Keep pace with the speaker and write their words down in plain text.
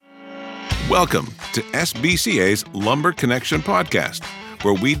Welcome to SBCA's Lumber Connection podcast,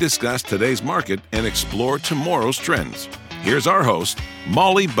 where we discuss today's market and explore tomorrow's trends. Here's our host,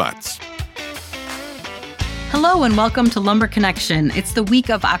 Molly Butts. Hello and welcome to Lumber Connection. It's the week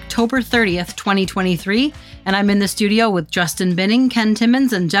of October 30th, 2023, and I'm in the studio with Justin Binning, Ken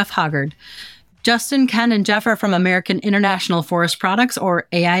Timmins, and Jeff Hoggard. Justin, Ken, and Jeff are from American International Forest Products, or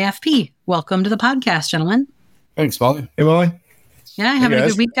AIFP. Welcome to the podcast, gentlemen. Thanks, Molly. Hey, Molly. Yeah, having a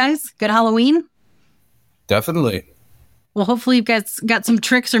good week, guys? Good Halloween? Definitely. Well, hopefully you guys got some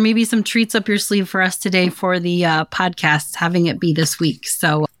tricks or maybe some treats up your sleeve for us today for the podcast, having it be this week.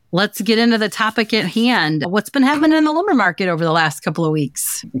 So let's get into the topic at hand. What's been happening in the lumber market over the last couple of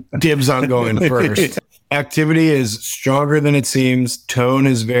weeks? Dibs on going first. Activity is stronger than it seems. Tone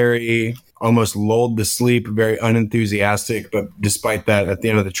is very almost lulled to sleep, very unenthusiastic. But despite that, at the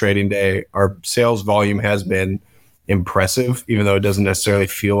end of the trading day, our sales volume has been impressive, even though it doesn't necessarily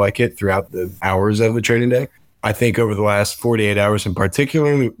feel like it throughout the hours of the trading day. I think over the last 48 hours in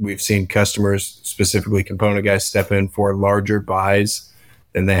particular, we've seen customers, specifically component guys, step in for larger buys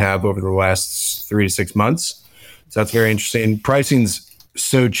than they have over the last 3 to 6 months. So that's very interesting. Pricing's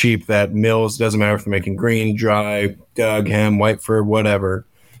so cheap that mills, doesn't matter if they're making green, dry, Doug, hem, white fir, whatever,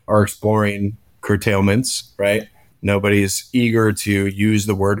 are exploring curtailments, right? Nobody's eager to use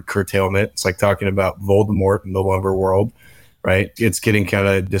the word curtailment. It's like talking about Voldemort in the lumber world, right? It's getting kind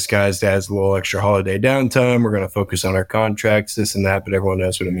of disguised as a little extra holiday downtime. We're going to focus on our contracts, this and that, but everyone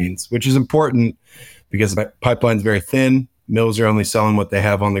knows what it means, which is important because the pipeline's very thin. Mills are only selling what they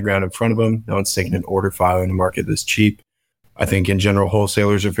have on the ground in front of them. No one's taking an order file in a market that's cheap. I think in general,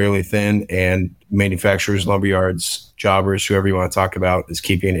 wholesalers are fairly thin, and manufacturers, lumberyards, jobbers, whoever you want to talk about, is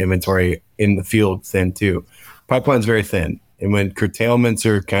keeping inventory in the field thin too. Pipeline's very thin. And when curtailments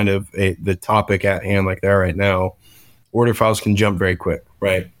are kind of the topic at hand like they are right now, order files can jump very quick,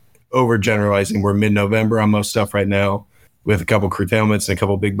 right? Overgeneralizing, we're mid-November on most stuff right now. With a couple curtailments and a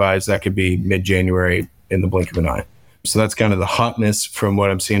couple big buys, that could be mid-January in the blink of an eye. So that's kind of the hotness from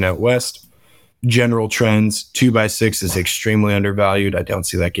what I'm seeing out west. General trends, 2x6 is extremely undervalued. I don't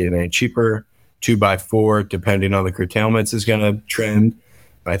see that getting any cheaper. 2x4, depending on the curtailments, is going to trend.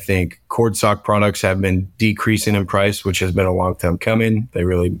 I think cord stock products have been decreasing in price, which has been a long time coming. They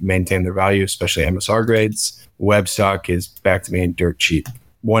really maintain their value, especially MSR grades. Web stock is back to being dirt cheap.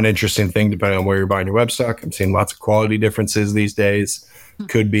 One interesting thing, depending on where you're buying your web stock, I'm seeing lots of quality differences these days.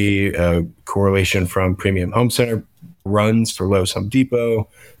 Could be a correlation from premium home center runs for Lowe's, Home Depot.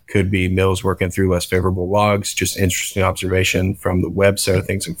 Could be mills working through less favorable logs. Just interesting observation from the web side of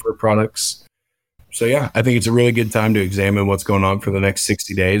things and fur products. So yeah, I think it's a really good time to examine what's going on for the next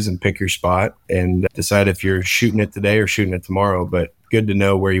 60 days and pick your spot and decide if you're shooting it today or shooting it tomorrow. But good to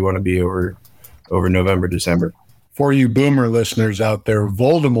know where you want to be over November, December. For you boomer listeners out there,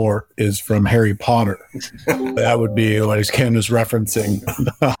 Voldemort is from Harry Potter. That would be what Ken is referencing.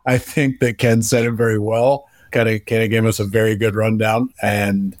 I think that Ken said it very well. Kind of gave us a very good rundown,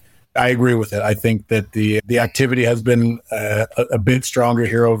 and I agree with it. I think that the activity has been a bit stronger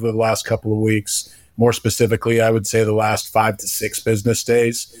here over the last couple of weeks. More specifically, I would say the last 5 to 6 business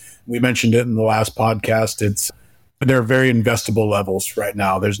days. We mentioned it in the last podcast. They're very investable levels right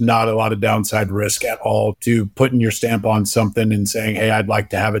now. There's not a lot of downside risk at all to putting your stamp on something and saying, hey, I'd like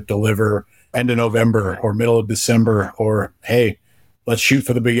to have it deliver end of November or middle of December, or hey, let's shoot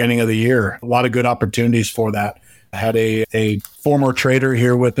for the beginning of the year. A lot of good opportunities for that. I had a former trader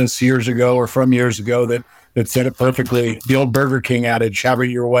here with us years ago that said it perfectly. The old Burger King adage, have it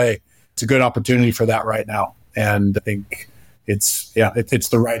your way. It's a good opportunity for that right now. And I think it's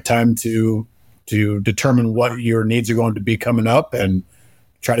the right time to determine what your needs are going to be coming up and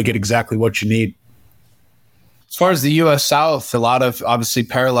try to get exactly what you need. As far as the U.S. South, a lot of obviously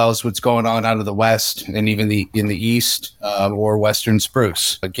parallels what's going on out of the West and even in the East or Western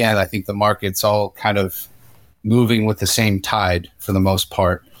spruce. Again, I think the market's all kind of moving with the same tide for the most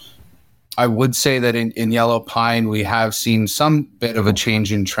part. I would say that in yellow pine, we have seen some bit of a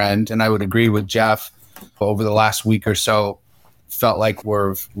change in trend. And I would agree with Jeff over the last week or so, felt like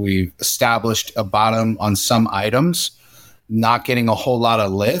we've established a bottom on some items, not getting a whole lot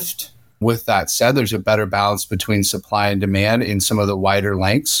of lift. With that said, there's a better balance between supply and demand in some of the wider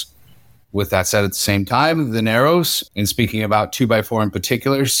lengths. With that said, at the same time, the narrows, and speaking about 2x4 in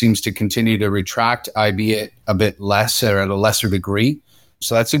particular, seems to continue to retract, albeit a bit less or at a lesser degree.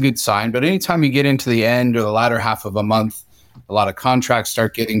 So that's a good sign. But anytime you get into the end or the latter half of a month, a lot of contracts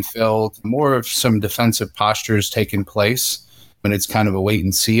start getting filled, more of some defensive postures taking place, and it's kind of a wait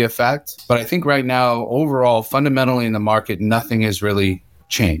and see effect. But I think right now, overall, fundamentally in the market, nothing has really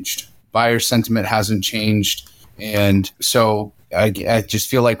changed. Buyer sentiment hasn't changed. And so I just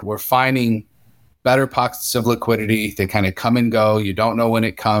feel like we're finding better pockets of liquidity. They kind of come and go. You don't know when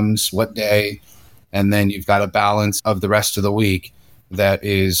it comes, what day. And then you've got a balance of the rest of the week that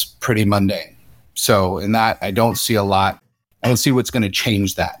is pretty mundane. So in that, I don't see a lot. I don't see what's going to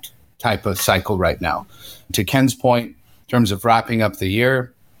change that type of cycle right now. To Ken's point, in terms of wrapping up the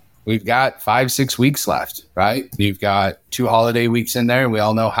year, we've got 5-6 weeks left, right? You've got 2 holiday weeks in there. And we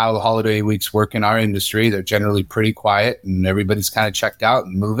all know how the holiday weeks work in our industry. They're generally pretty quiet and everybody's kind of checked out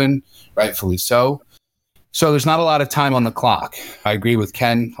and moving, rightfully so. So there's not a lot of time on the clock. I agree with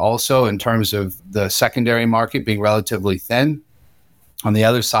Ken also in terms of the secondary market being relatively thin. On the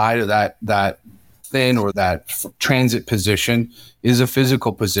other side of that thin or that transit position is a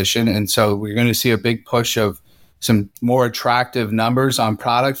physical position. And so we're going to see a big push of some more attractive numbers on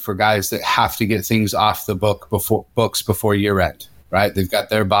product for guys that have to get things off the books before year end, right? They've got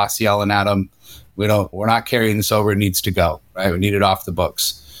their boss yelling at them. We're not carrying this over. It needs to go, right? We need it off the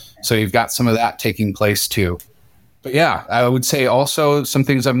books. So you've got some of that taking place too. But yeah, I would say also some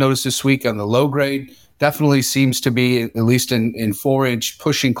things I've noticed this week on the low grade definitely seems to be, at least in 4-inch,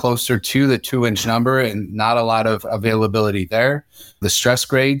 pushing closer to the 2-inch number and not a lot of availability there. The stress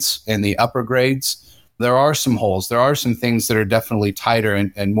grades and the upper grades, there are some holes. There are some things that are definitely tighter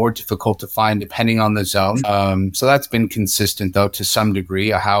and more difficult to find depending on the zone. So that's been consistent, though, to some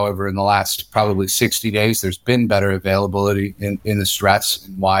degree. However, in the last probably 60 days, there's been better availability in the stress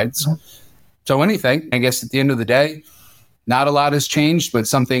and wides. So anything, I guess at the end of the day, not a lot has changed, but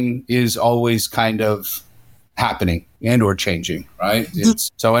something is always kind of happening and or changing, right?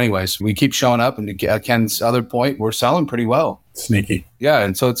 So anyways, we keep showing up, and to Ken's other point, we're selling pretty well. Sneaky. Yeah,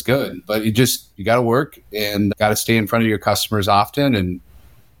 and so it's good. But you got to work and got to stay in front of your customers often and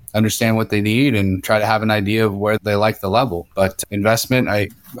understand what they need and try to have an idea of where they like the level. But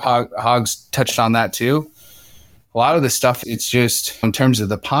investment, Hogs touched on that too. A lot of the stuff, it's just in terms of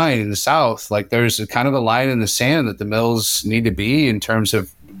the pine in the South, like there's a kind of a line in the sand that the mills need to be in terms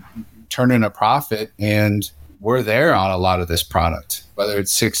of turning a profit. And we're there on a lot of this product, whether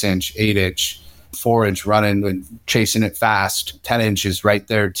it's 6-inch, 8-inch, 4-inch running and chasing it fast, 10 inches right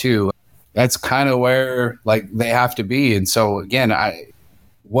there too. That's kind of where like they have to be. And so again,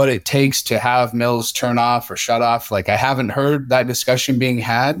 what it takes to have mills turn off or shut off, like I haven't heard that discussion being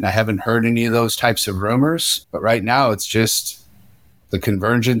had, and I haven't heard any of those types of rumors. But right now it's just the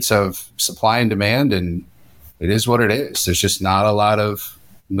convergence of supply and demand, and it is what it is. There's just not a lot of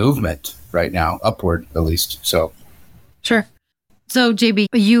movement right now, upward at least. So sure. So JB,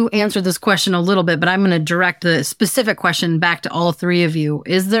 you answered this question a little bit, but I'm going to direct the specific question back to all three of you.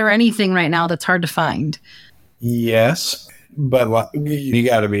 Is there anything right now that's hard to find? Yes, but you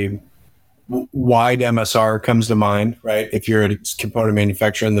got to be wide. MSR comes to mind, right? If you're a component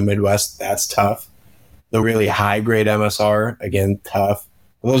manufacturer in the Midwest, that's tough. The really high grade MSR, again, tough.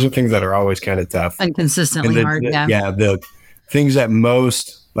 Those are things that are always kind of tough. And consistently hard, yeah. Yeah, the things that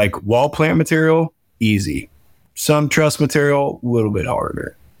most, like wall plant material, easy. Some truss material, a little bit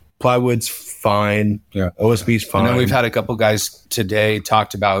harder. Plywood's fine. Yeah. OSB's fine. I know we've had a couple guys today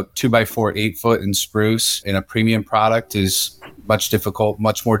talked about 2x4 8-foot in spruce in a premium product is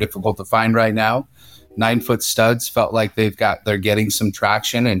much more difficult to find right now. 9-foot studs felt like they're getting some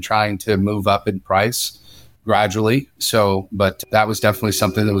traction and trying to move up in price gradually. So, but that was definitely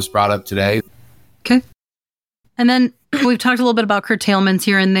something that was brought up today. Okay. And then we've talked a little bit about curtailments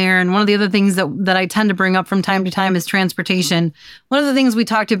here and there. And one of the other things that I tend to bring up from time to time is transportation. One of the things we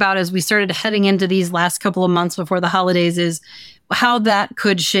talked about as we started heading into these last couple of months before the holidays is how that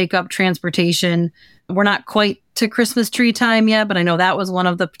could shake up transportation. We're not quite to Christmas tree time yet, but I know that was one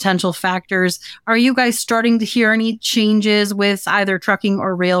of the potential factors. Are you guys starting to hear any changes with either trucking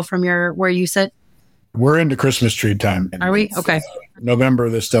or rail from where you sit? We're into Christmas tree time. Are we? Okay. November,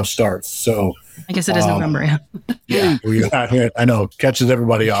 this stuff starts. So I guess it is November, yeah. Yeah, I know, catches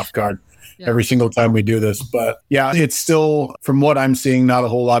everybody off guard every single time we do this. But yeah, it's still, from what I'm seeing, not a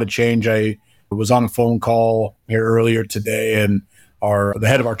whole lot of change. I was on a phone call here earlier today, and the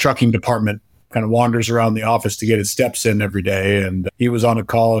head of our trucking department kind of wanders around the office to get his steps in every day. And he was on a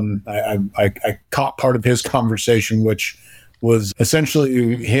call, and I caught part of his conversation, which was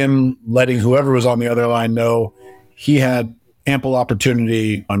essentially him letting whoever was on the other line know he had ample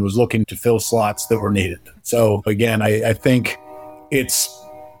opportunity and was looking to fill slots that were needed. So again, I think it's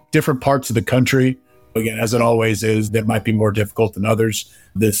different parts of the country, again, as it always is, that might be more difficult than others.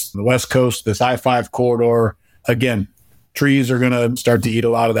 The West Coast, this I-5 corridor, again, trees are going to start to eat a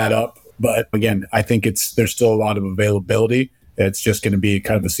lot of that up. But again, I think there's still a lot of availability. It's just going to be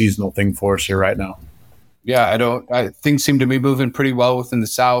kind of a seasonal thing for us here right now. Yeah, things seem to be moving pretty well within the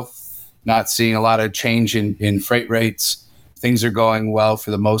South. Not seeing a lot of change in freight rates. things are going well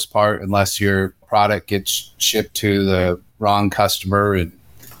for the most part, unless your product gets shipped to the wrong customer and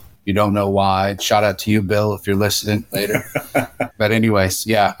you don't know why. Shout out to you, Bill, if you're listening later. But anyways,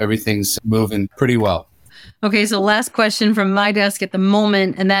 yeah, everything's moving pretty well. Okay, so last question from my desk at the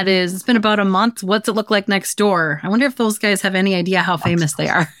moment, and that is, it's been about a month. What's it look like next door? I wonder if those guys have any idea how famous they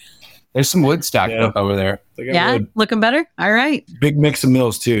are. There's some wood stacked up over there. Yeah, wood. Looking better? All right. Big mix of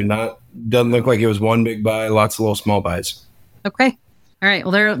mills, too. Doesn't look like it was one big buy, lots of little small buys. Okay. All right.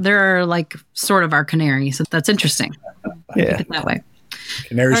 Well, they're like sort of our canary, so that's interesting. Yeah. Think it that way.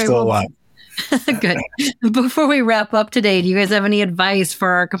 Canary's still alive. Good. Before we wrap up today, do you guys have any advice for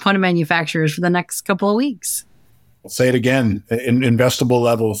our component manufacturers for the next couple of weeks? I'll say it again, investable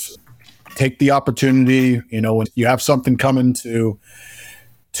levels. Take the opportunity, when you have something coming to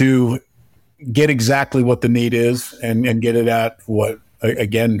get exactly what the need is and get it at what,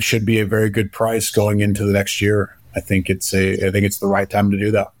 again, should be a very good price going into the next year. I think it's the right time to do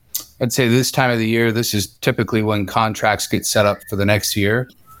that. I'd say this time of the year, this is typically when contracts get set up for the next year.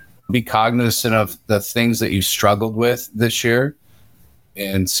 Be cognizant of the things that you struggled with this year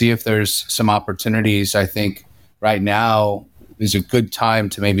and see if there's some opportunities. I think right now is a good time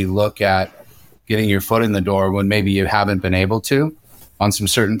to maybe look at getting your foot in the door when maybe you haven't been able to on some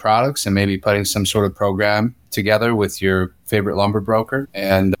certain products, and maybe putting some sort of program together with your favorite lumber broker.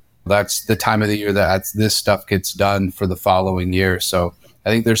 And that's the time of the year that this stuff gets done for the following year. So I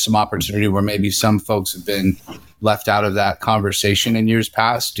think there's some opportunity where maybe some folks have been left out of that conversation in years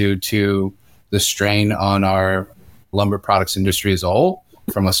past due to the strain on our lumber products industry as a whole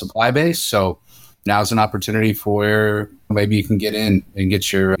from a supply base. So now's an opportunity for maybe you can get in and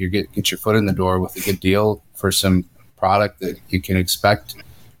get your foot in the door with a good deal for some product that you can expect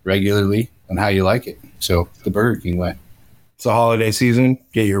regularly and how you like it. So the Burger King way. It's a holiday season.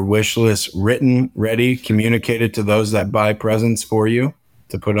 Get your wish list written, ready, communicated to those that buy presents for you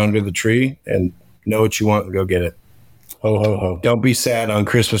to put under the tree, and know what you want and go get it. Ho, ho, ho. Don't be sad on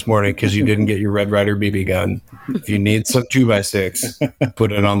Christmas morning because you didn't get your Red Ryder BB gun. If you need some 2x6,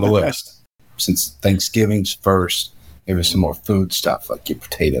 put it on the list. Since Thanksgiving's first, give us some more food stuff like your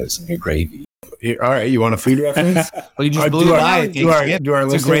potatoes and your gravy. All right, you want a food reference? Well, you just blew it out. Do our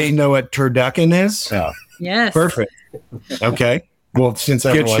listeners know what turducken is? Yeah. Yes. Perfect. Okay. Well, since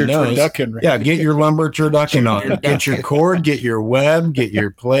everyone knows, get your lumber turducken on. Get your cord, get your web, get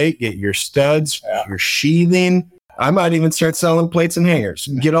your plate, get your studs, your sheathing. I might even start selling plates and hangers.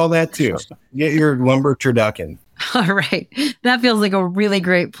 Get all that too. Get your lumber turducken. All right. That feels like a really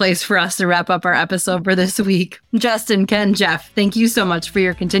great place for us to wrap up our episode for this week. Justin, Ken, Jeff, thank you so much for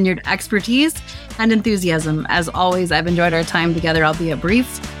your continued expertise and enthusiasm. As always, I've enjoyed our time together, albeit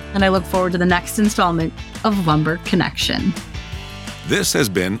brief, and I look forward to the next installment of Lumber Connection. This has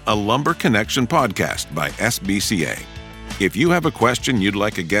been a Lumber Connection podcast by SBCA. If you have a question you'd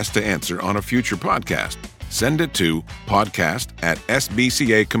like a guest to answer on a future podcast, send it to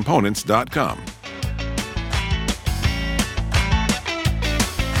podcast@sbcacomponents.com.